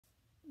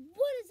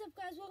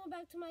up, guys? Welcome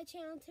back to my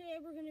channel. Today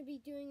we're going to be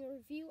doing a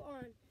review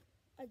on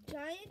a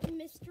giant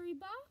mystery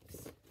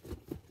box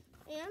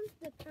and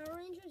the Power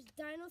Rangers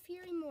Dino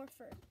Fury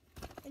Morpher.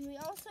 And we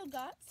also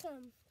got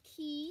some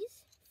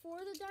keys for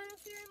the Dino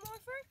Fury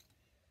Morpher.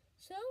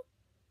 So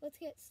let's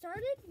get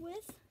started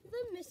with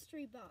the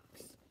mystery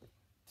box.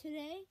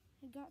 Today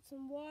I got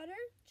some water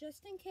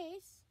just in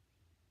case.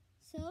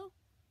 So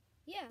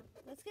yeah,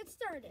 let's get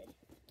started.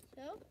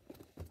 So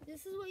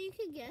this is what you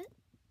could get.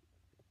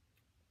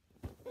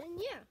 And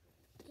yeah,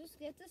 just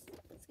get this.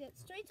 Let's get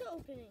straight to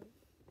opening.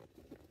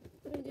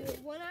 I'm going to do it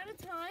one at a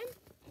time.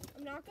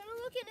 I'm not going to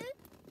look at it.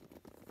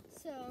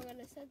 So I'm going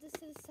to set this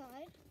to the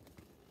side.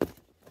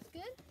 That's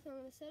good. So I'm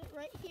going to set it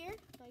right here.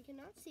 I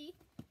cannot see.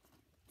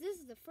 This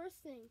is the first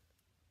thing.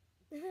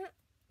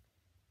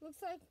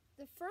 Looks like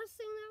the first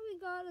thing that we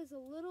got is a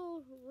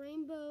little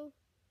rainbow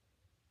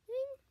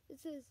thing. It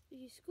says, if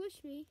you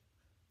squish me,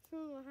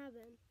 something will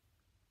happen.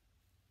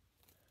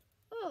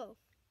 Oh.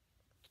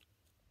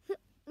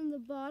 In the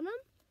bottom,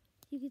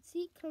 you can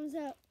see it comes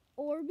out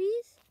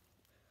Orbeez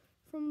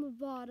from the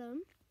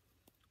bottom.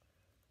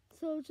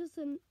 So it's just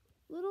a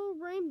little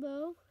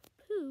rainbow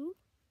poo,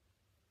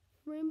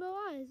 rainbow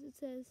eyes. It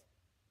says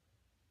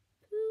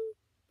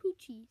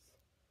poochies.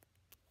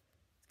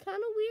 It's kind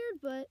of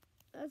weird, but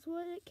that's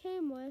what it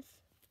came with.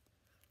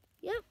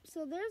 Yep,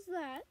 so there's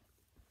that.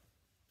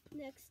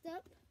 Next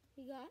up,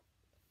 we got,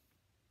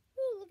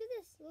 ooh, look at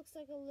this. It looks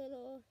like a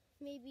little,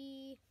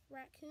 maybe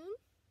raccoon.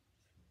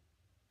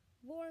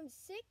 Born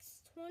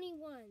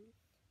 6/21.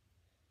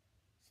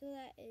 So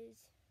that is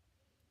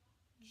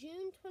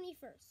June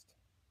 21st.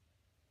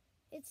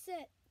 It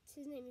said,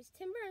 his name is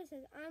Timber. It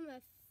says, I'm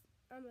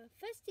a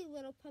festy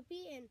little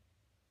puppy and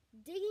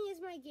digging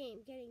is my game.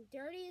 Getting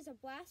dirty is a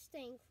blast,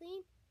 staying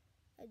clean,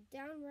 a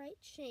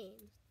downright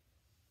shame.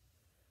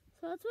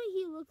 So that's what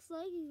he looks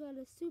like. He's got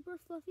a super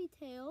fluffy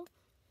tail,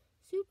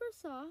 super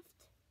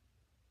soft.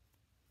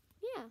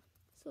 Yeah,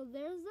 so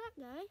there's that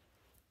guy.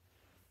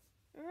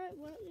 Alright,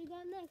 what we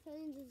got next? I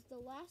think this is the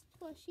last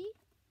plushie.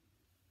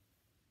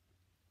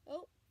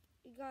 Oh,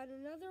 we got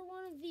another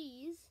one of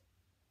these.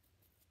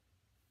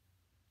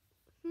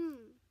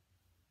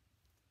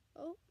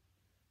 Oh.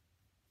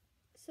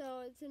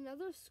 So it's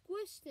another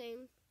squish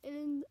thing. And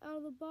then out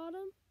of the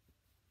bottom,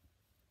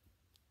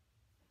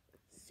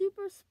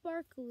 super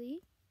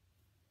sparkly.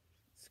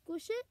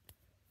 Squish it.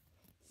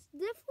 It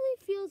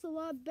definitely feels a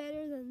lot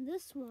better than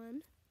this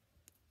one.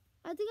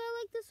 I think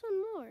I like this one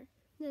more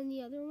than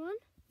the other one.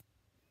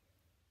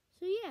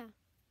 So yeah,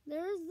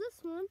 there is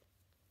this one.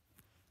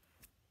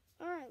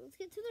 Alright, let's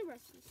get to the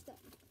rest of the stuff.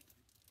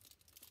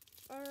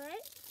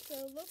 Alright, so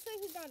it looks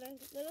like we got a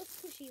little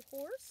squishy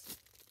horse.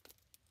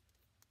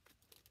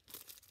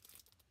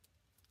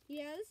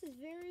 Yeah, this is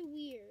very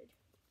weird.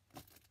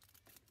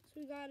 So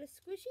we got a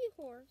squishy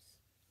horse.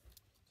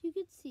 You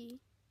could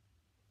see.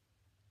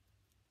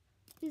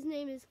 His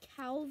name is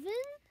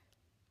Calvin.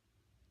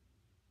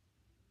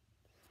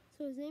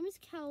 So his name is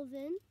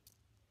Calvin.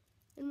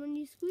 And when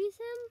you squeeze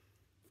him,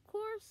 of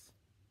course,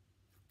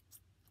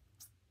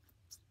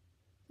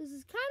 this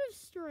is kind of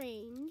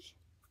strange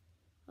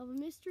of a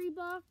mystery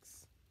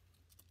box.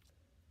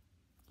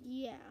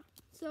 Yeah,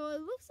 so it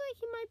looks like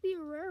he might be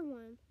a rare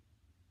one.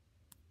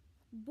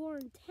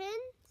 Born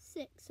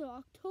 10/6, so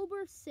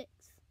October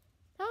 6th.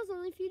 That was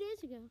only a few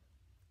days ago.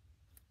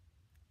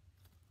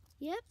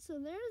 Yep, so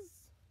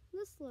there's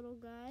this little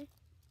guy.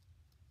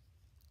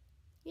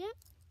 Yep,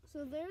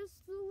 so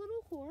there's the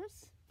little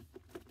horse.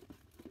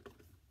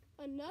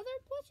 Another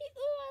plushie.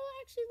 Oh,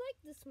 I actually like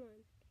this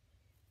one.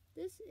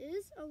 This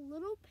is a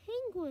little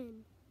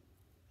penguin.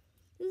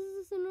 This is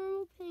just a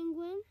normal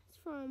penguin. It's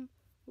from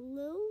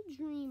Lil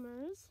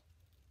Dreamers.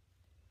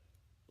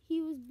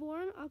 He was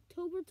born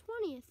October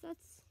 20th.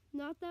 That's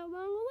not that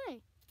long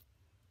away.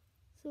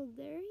 So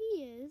there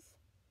he is.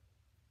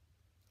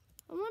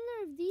 I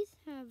wonder if these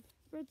have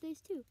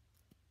birthdays too.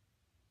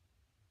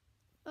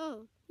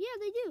 Oh, yeah,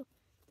 they do.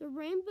 The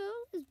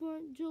rainbow is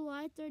born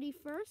July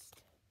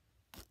 31st.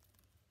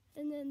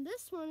 And then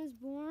this one is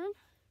born,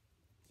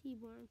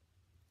 born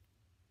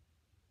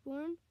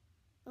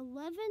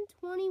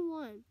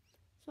 11/21.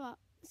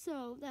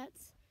 So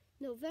that's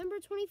November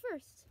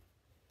 21st.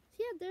 So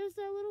yeah, there's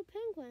that little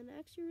penguin. I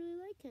actually really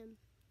like him.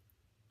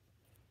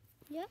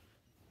 Yep.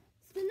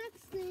 So the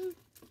next thing,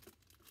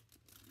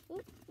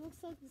 oh,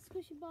 looks like the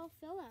squishy ball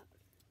fell out.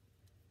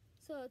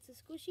 So it's a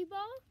squishy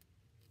ball.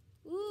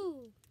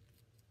 Ooh,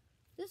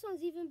 this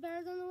one's even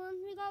better than the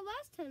one we got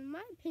last time, in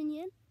my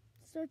opinion.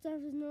 Starts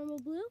off as normal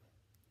blue,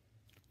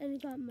 and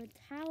it got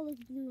metallic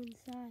blue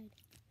inside.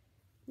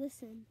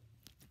 Listen.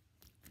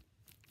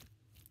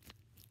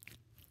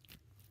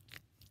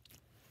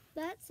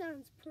 That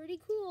sounds pretty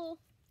cool.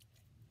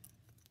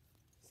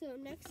 So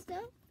next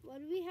up, what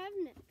do we have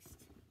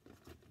next?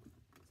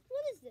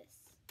 What is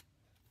this?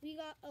 We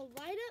got a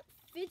light up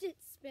fidget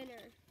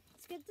spinner.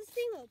 Let's get this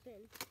thing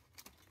open.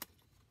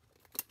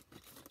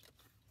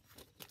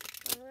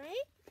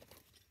 Alright.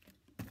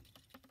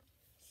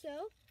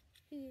 So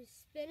you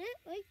spin it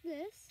like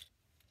this,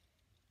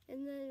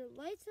 and then it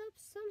lights up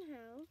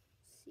somehow.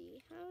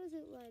 see. How does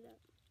it light up?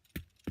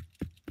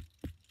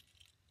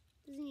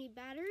 Does it need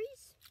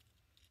batteries?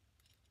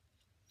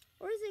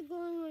 Or is it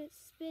glowing when it's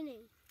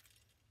spinning?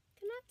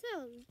 Cannot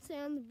tell. Does it say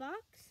on the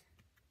box?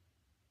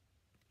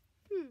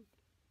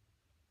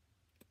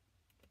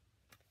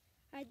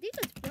 I think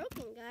it's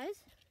broken,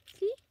 guys.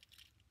 See?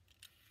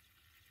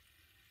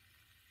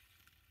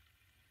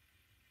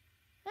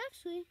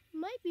 Actually,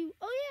 might be.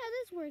 Oh yeah, it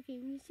is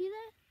working. You see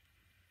that?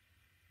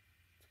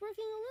 It's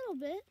working a little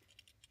bit.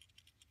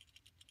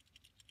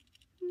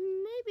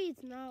 Maybe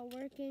it's not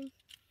working.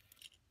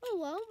 Oh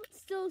well, but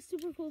still a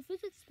super cool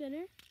fidget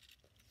spinner.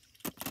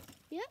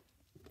 Yep.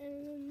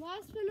 And then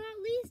last but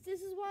not least,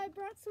 this is why I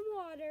brought some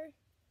water.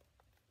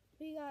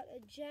 We got a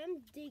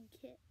gem dig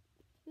kit.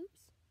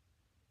 Oops.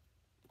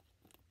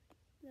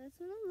 That's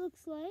what it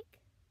looks like.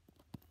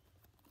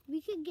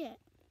 We could get.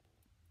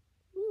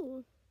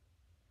 Ooh.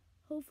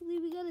 Hopefully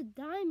we got a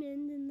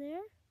diamond in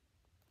there.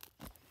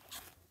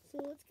 So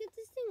let's get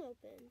this thing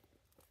open.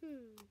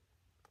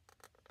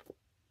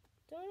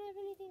 Don't have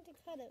anything to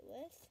cut it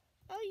with.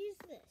 I'll use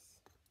this.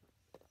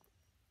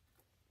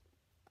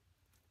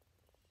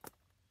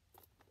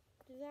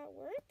 Does that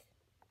work?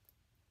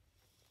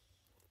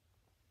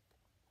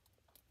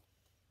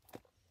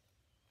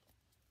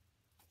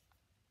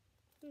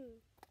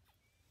 Let's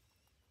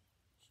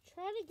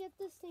try to get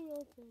this thing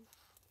open.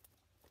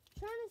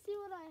 Trying to see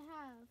what I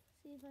have.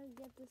 See if I can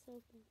get this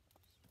open.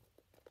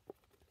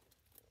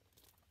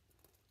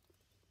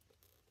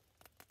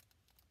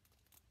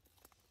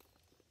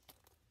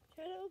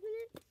 Try to open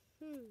it?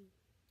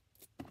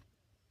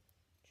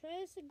 Try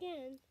this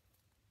again.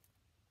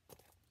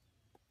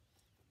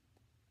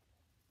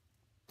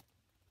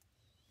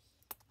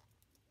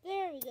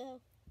 There we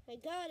go. I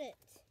got it.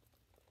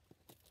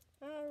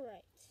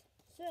 Alright.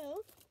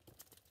 So,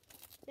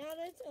 now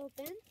that it's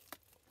open,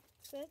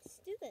 let's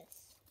do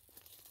this.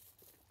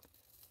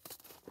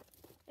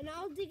 And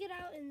I'll dig it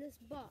out in this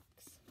box.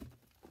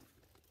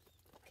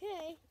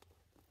 Okay.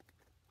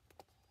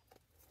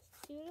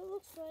 Let's see what it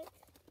looks like.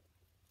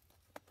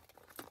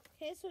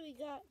 Okay, so we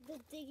got the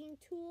digging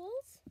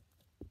tools.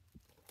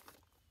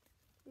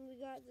 And we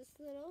got this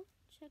little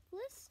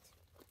checklist.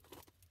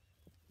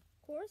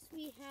 Of course,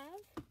 we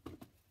have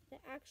the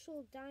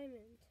actual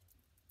diamond.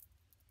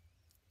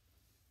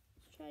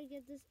 Let's try to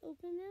get this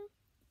open now.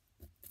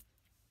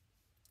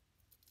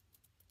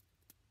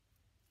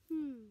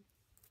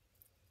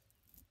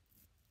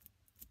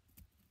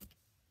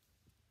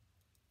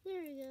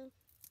 There we go.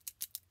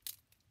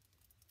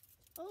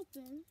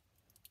 Open.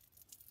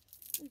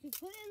 We can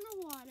put it in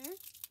the water.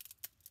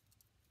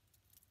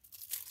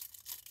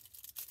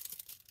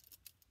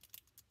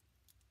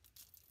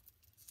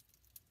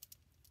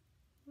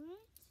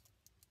 Right.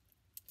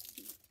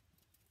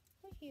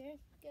 Right here,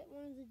 get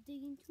one of the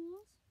digging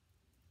tools.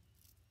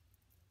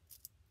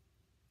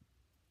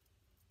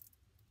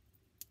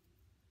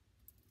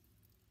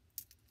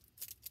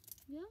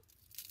 Yeah.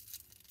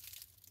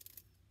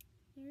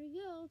 There we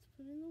go. Let's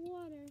put it in the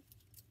water.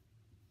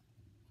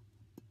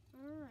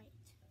 Alright.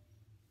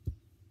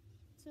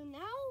 So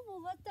now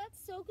we'll let that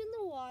soak in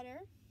the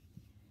water.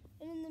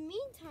 And in the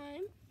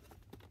meantime,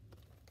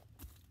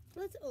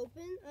 let's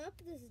open up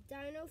this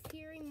Dino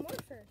Fury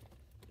Morpher.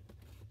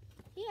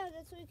 Yeah,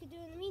 that's what we could do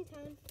in the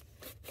meantime.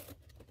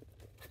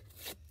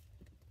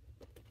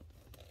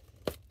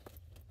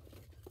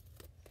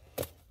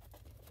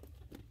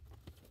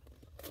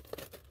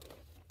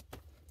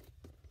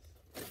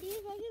 See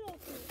if I can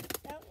open it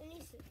without any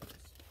scissors.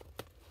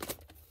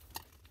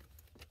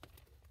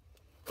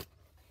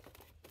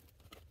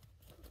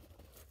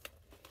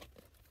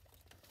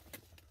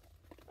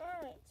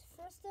 Alright,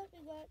 first up we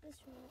got this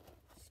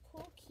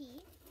cool key.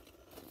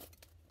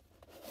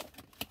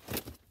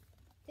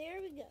 There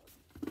we go.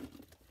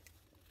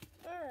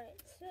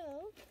 Alright,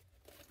 so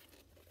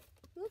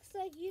looks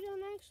like you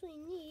don't actually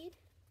need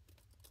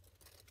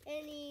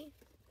any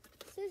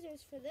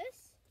scissors for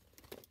this.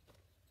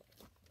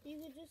 You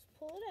could just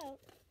pull it out.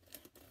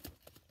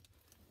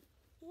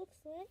 Looks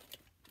like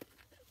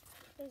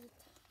there's a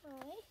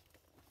tie.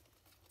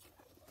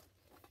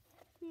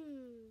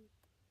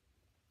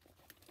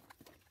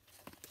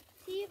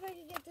 See if I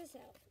can get this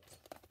out.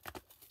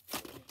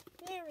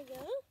 There we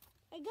go.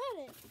 I got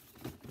it.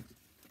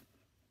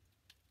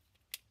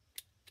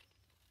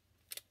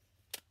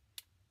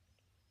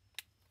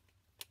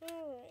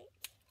 Alright,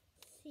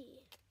 let's see.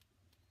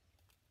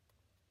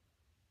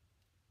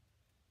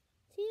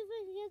 See if I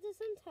can get this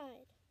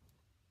untied.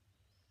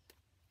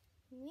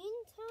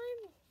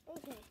 Meantime,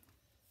 okay.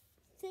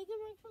 Take a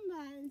break from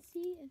that and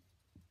see if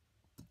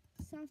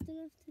it's soft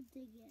enough to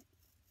dig it.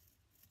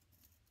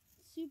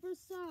 Super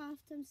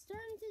soft. I'm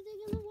starting to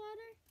dig in the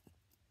water.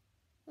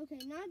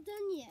 Okay, not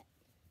done yet.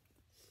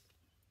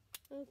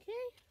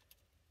 Okay.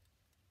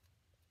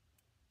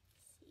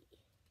 Let's see.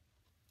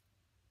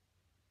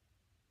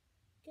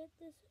 Get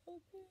this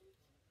open.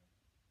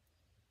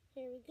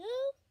 Here we go.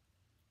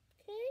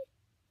 Okay.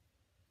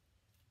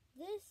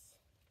 This,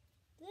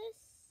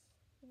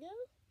 go.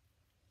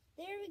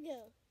 There we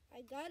go.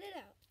 I got it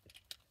out.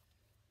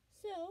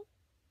 So,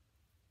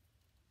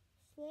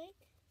 like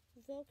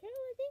Velcro,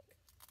 I think.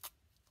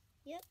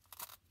 Yep.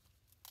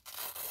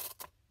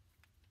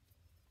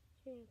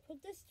 So you're going to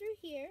put this through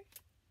here.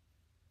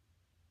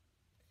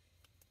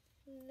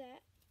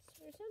 That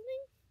or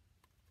something.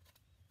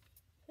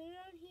 Put it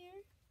on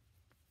here.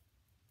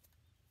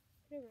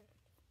 Put it around.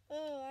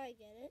 Oh, I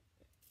get it.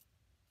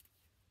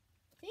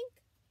 I think.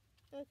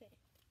 Okay.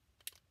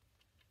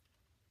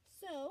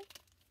 So,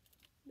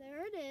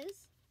 there it is.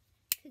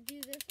 To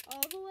do this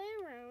all the way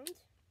around.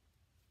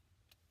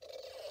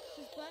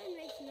 This button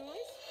makes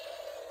noise.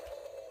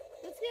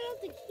 Let's get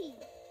out the key.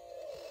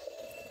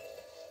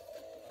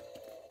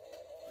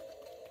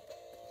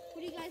 What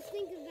do you guys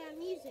think of that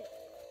music?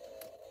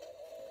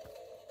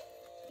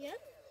 Yep.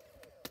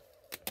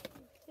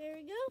 There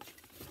we go.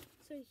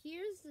 So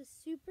here's the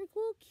super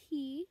cool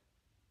key.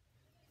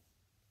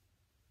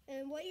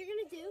 And what you're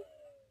going to do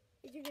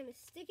is you're going to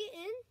stick it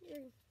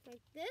in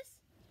like this.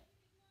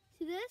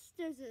 See this?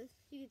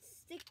 You can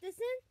stick this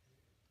in.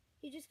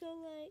 You just go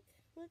like,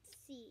 let's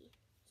see.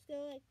 Just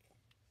go like,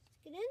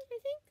 stick it in, I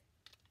think.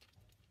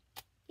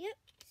 Yep,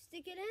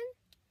 stick it in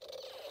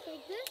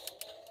like this.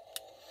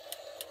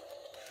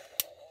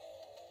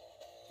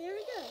 There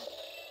we go.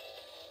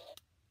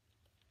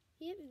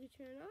 Yep, you can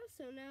turn it off.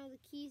 So now the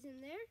key's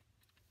in there.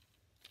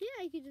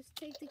 Yeah, you can just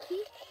take the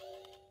key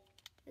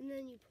and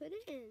then you put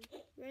it in.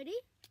 Ready?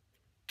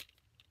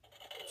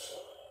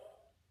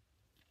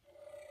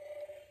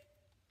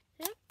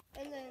 Yep,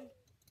 and then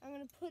I'm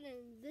going to put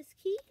in this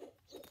key.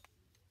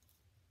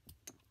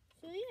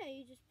 So yeah,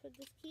 you just put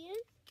this key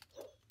in.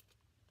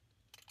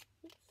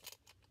 Oops,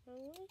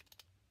 wrong way.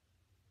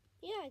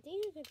 Yeah, I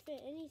think you can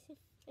fit any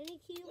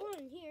key you want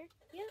in here.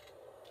 Yep.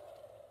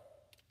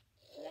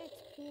 That's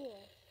cool.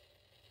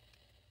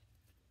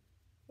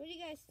 What do you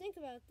guys think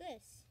about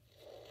this?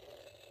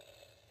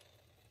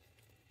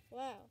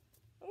 Wow.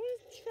 I'm going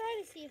to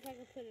try to see if I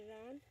can put it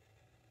on.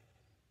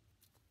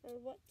 Or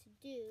what to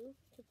do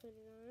to put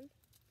it on.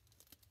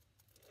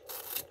 I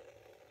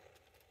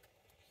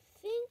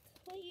think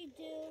what you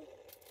do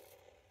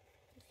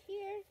is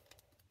here.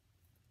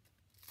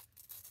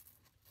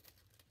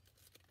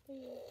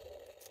 And you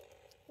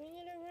bring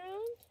it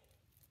around.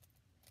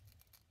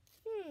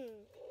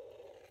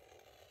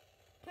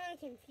 Kind of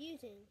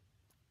confusing.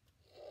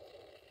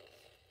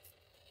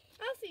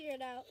 I'll figure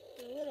it out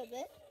in a little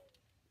bit.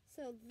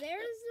 So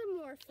there's the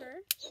morpher.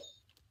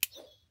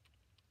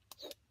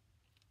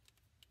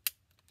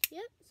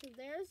 Yep, so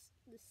there's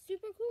the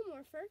super cool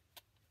morpher.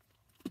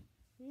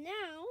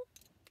 Now,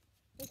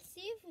 let's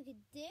see if we can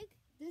dig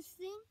this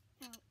thing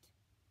out.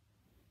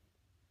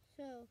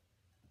 So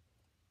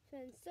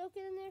then soak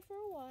it in there for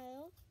a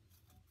while.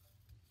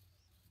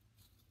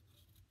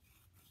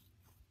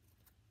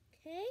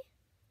 Okay.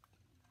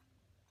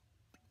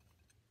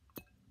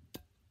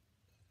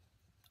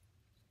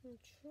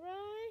 We'll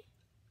try to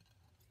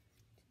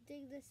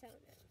dig this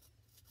out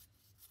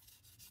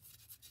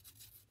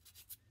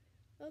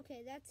now.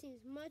 Okay, that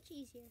seems much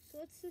easier. So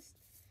let's just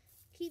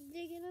keep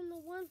digging in the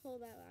one hole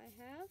that I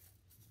have.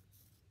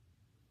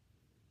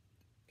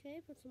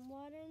 Okay, put some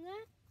water in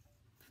that.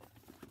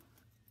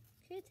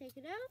 Okay, take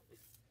it out.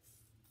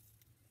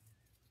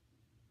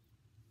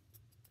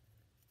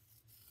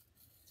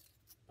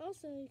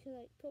 Also, you can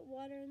like put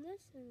water in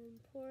this and then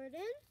pour it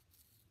in.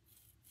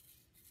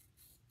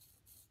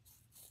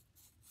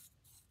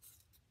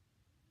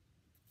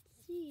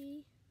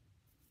 See.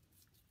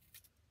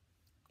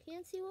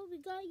 Can't see what we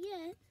got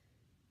yet.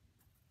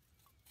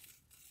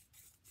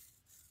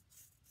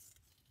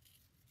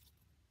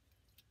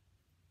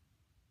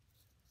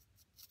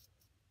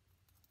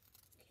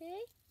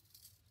 Okay.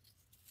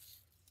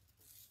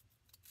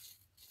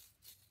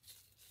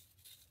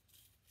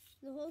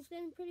 The hole's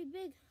getting pretty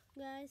big,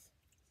 guys.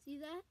 See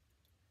that?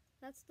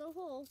 That's the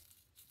hole.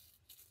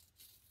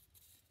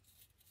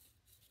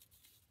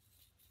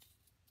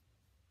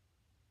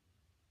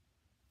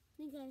 I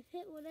think I've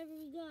hit whatever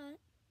we got.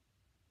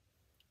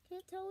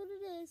 Can't tell what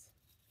it is.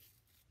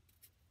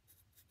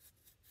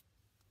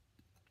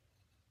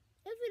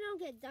 If we don't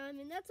get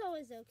diamond, that's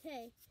always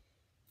okay.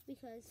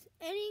 Because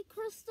any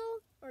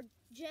crystal or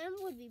gem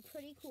would be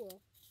pretty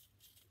cool.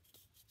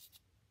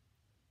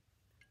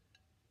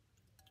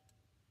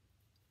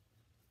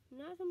 I'm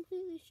not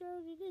completely sure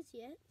what it is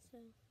yet, so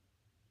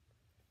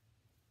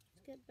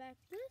let's get back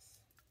this.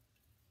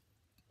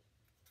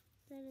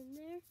 That in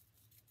there.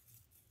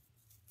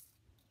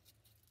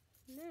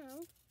 Now,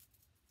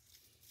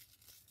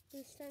 I'm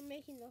going to start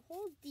making the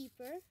hole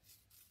deeper.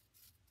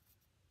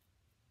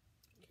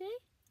 Okay?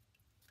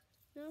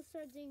 Now I'll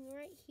start digging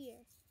right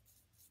here.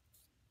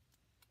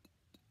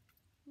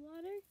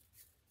 Water.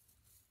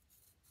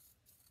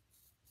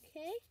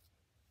 Okay.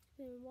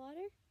 Then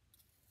water.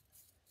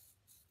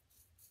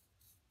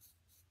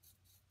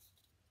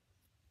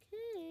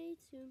 Okay,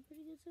 it's doing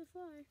pretty good so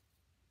far.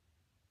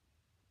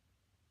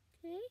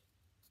 Okay.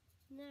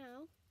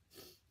 Now,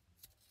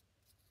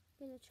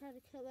 I'm going to try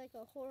to cut like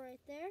a hole right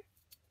there.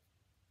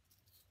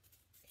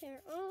 Okay,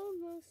 we're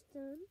almost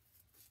done.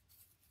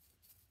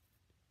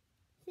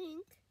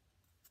 Think.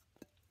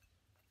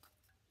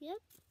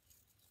 Yep.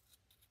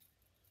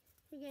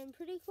 We're getting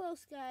pretty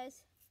close,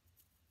 guys.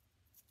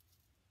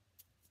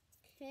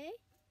 Okay.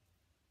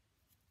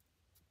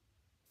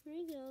 Here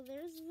we go.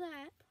 There's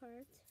that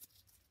part.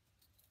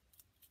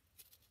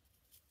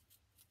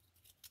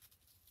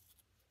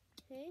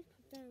 Okay,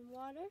 put that in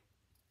water.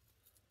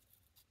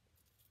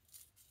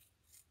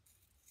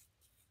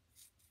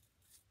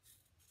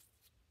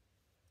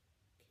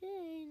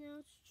 Okay, now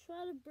let's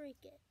try to break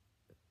it.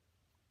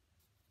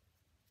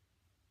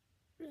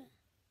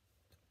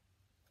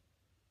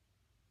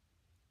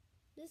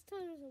 This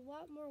time there's a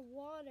lot more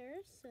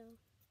water, so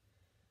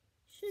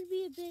should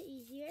be a bit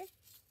easier.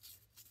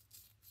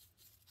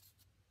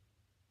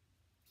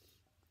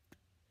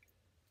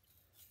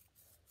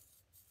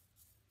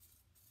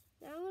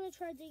 Now I'm going to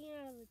try digging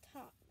out of the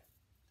top.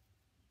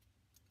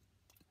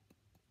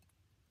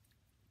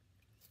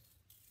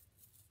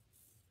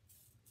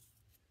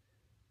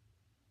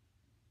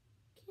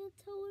 Can't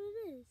tell what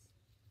it is.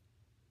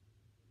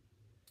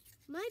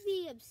 Might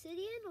be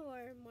obsidian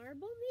or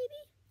marble,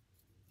 maybe?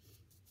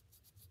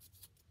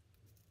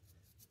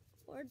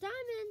 Or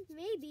diamond,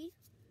 maybe.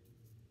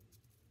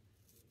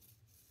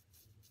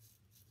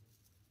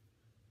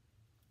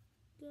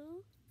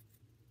 Go.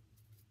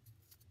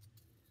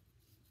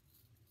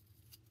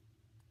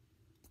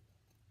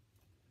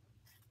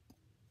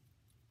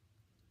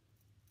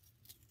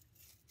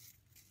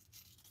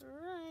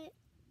 Alright.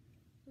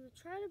 I'm going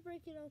to try to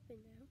break it open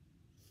now.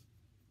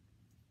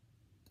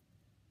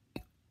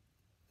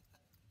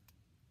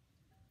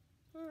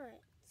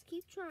 Alright, let's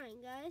keep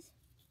trying, guys.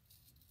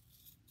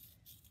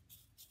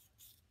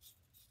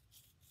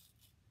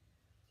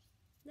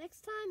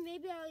 Next time,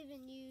 maybe I'll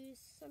even use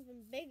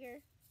something bigger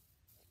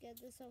to get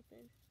this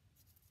open.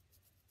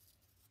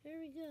 Here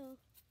we go.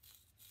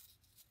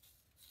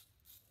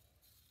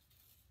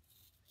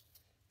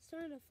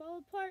 Starting to fall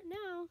apart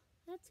now.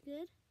 That's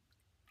good.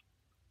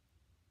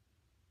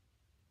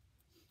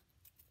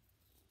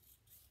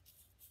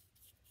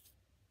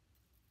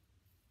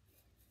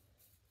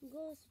 I'm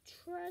going to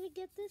try to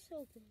get this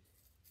open.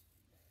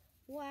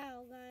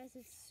 Wow, guys,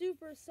 it's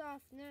super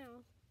soft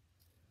now.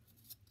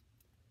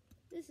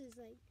 This is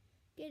like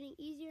getting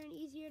easier and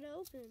easier to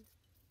open.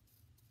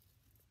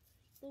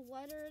 The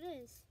wetter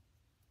it is.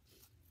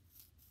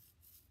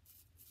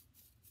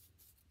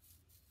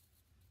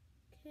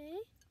 Okay,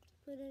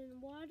 put it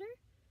in water.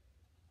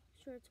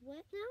 Make sure it's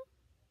wet now.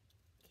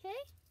 Okay.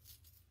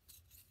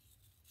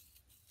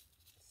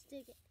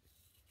 Stick it.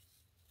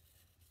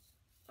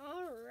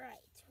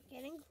 Alright, we're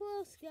getting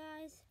close,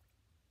 guys.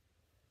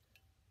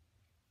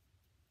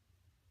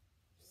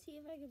 See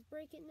if I can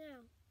break it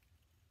now.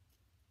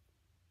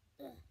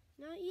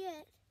 Not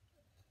yet.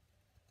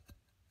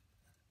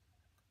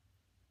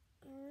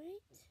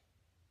 Alright.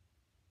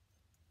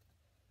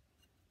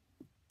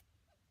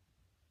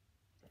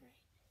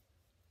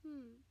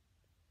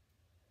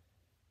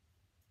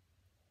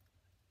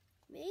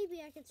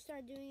 Maybe I could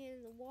start doing it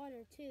in the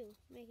water too.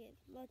 Make it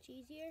much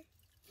easier.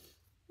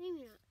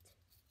 Maybe not.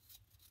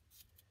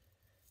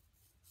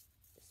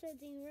 Start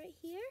digging right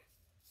here.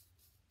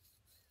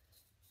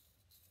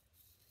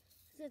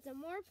 Because the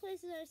more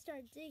places I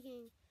start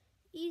digging,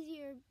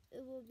 easier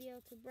it will be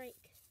able to break.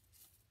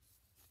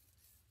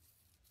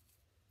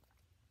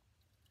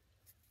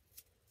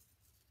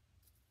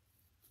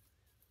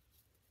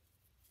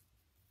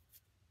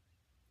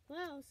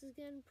 Wow, this is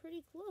getting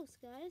pretty close,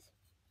 guys.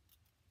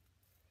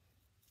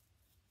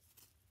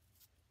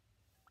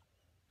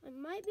 I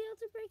might be able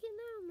to break it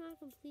now, I'm not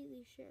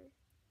completely sure.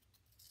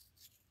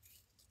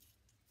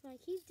 So I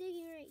keep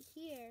digging right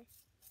here.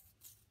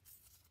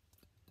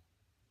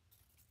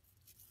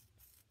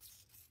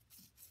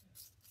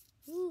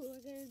 Ooh,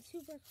 we're getting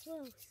super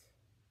close.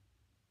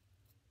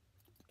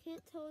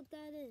 Can't tell what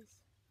that is.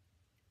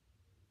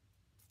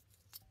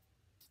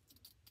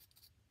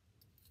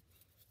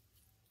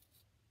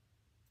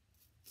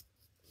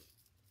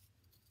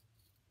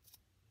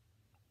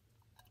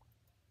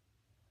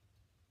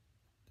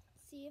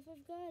 See if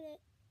I've got it.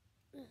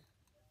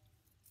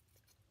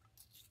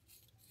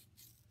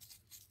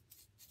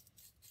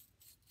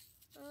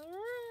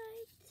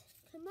 Alright,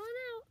 come on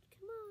out,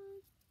 come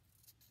on.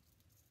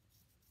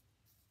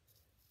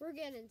 We're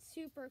getting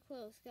super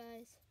close,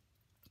 guys.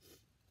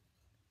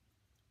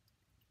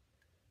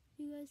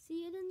 You guys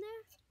see it in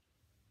there?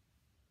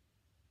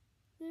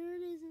 There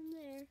it is in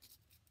there.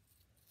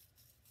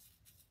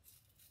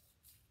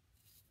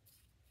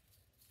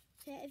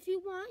 Okay, if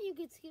you want, you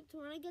can skip to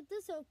when I get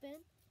this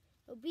open.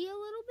 It'll be a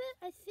little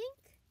bit, I think,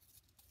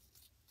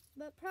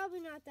 but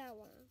probably not that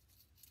long.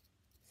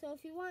 So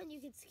if you want,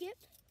 you can skip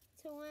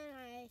to when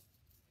I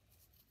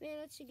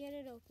manage to get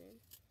it open.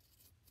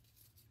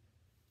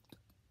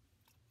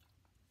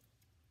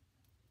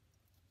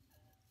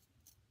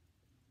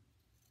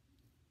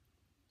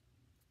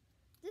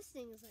 This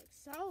thing is like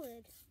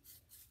solid.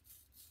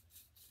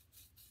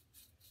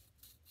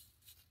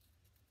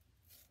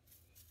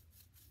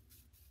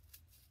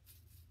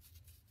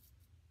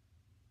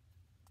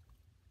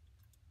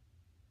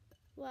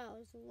 Wow,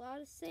 there's a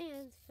lot of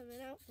sand coming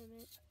out from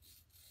it.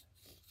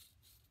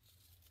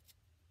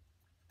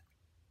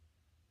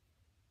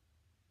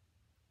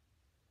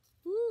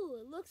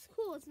 looks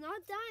cool. It's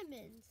not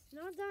diamonds.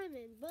 Not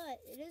diamond, but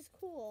it is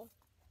cool.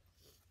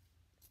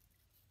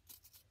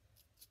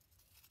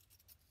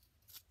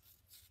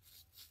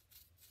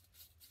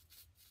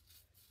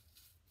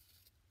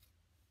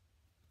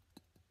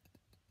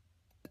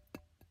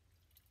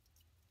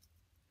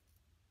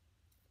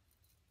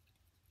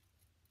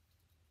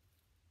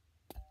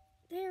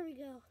 There we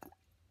go.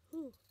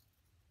 Ooh.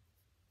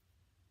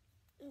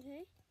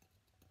 Okay.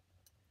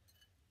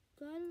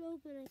 Got it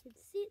open. I can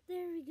see it.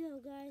 There we go,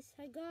 guys.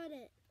 I got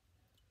it.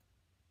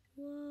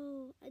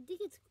 Whoa. I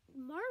think it's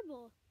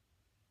marble.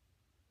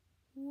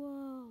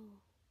 Whoa.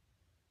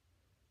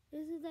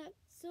 Isn't that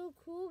so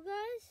cool,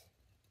 guys?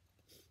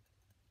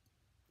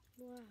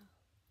 Wow.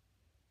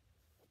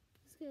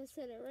 Just gonna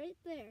set it right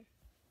there.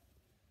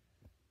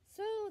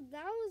 So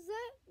that was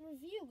that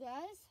review,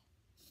 guys.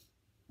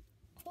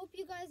 Hope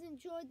you guys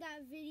enjoyed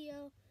that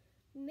video.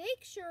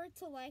 Make sure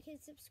to like and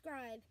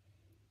subscribe.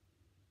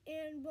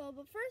 And well,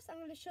 but first I'm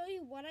going to show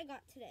you what I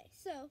got today.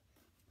 So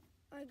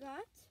I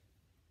got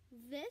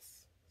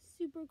this,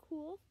 super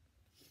cool.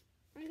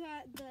 I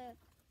got the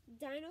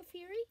Dino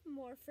Fury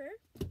Morpher.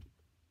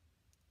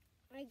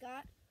 I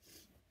got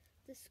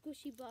the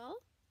squishy ball.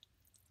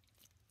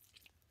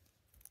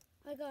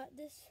 I got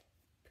this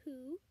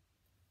poo.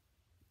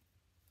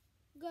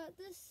 Got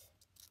this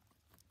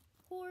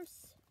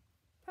horse,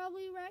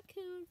 probably a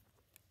raccoon,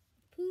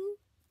 poo,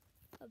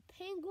 a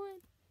penguin,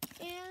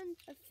 and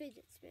a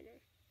fidget spinner.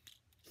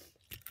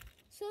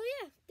 So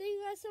yeah, thank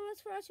you guys so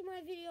much for watching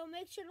my video.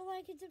 Make sure to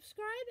like and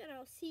subscribe, and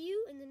I'll see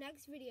you in the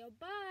next video.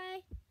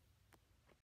 Bye!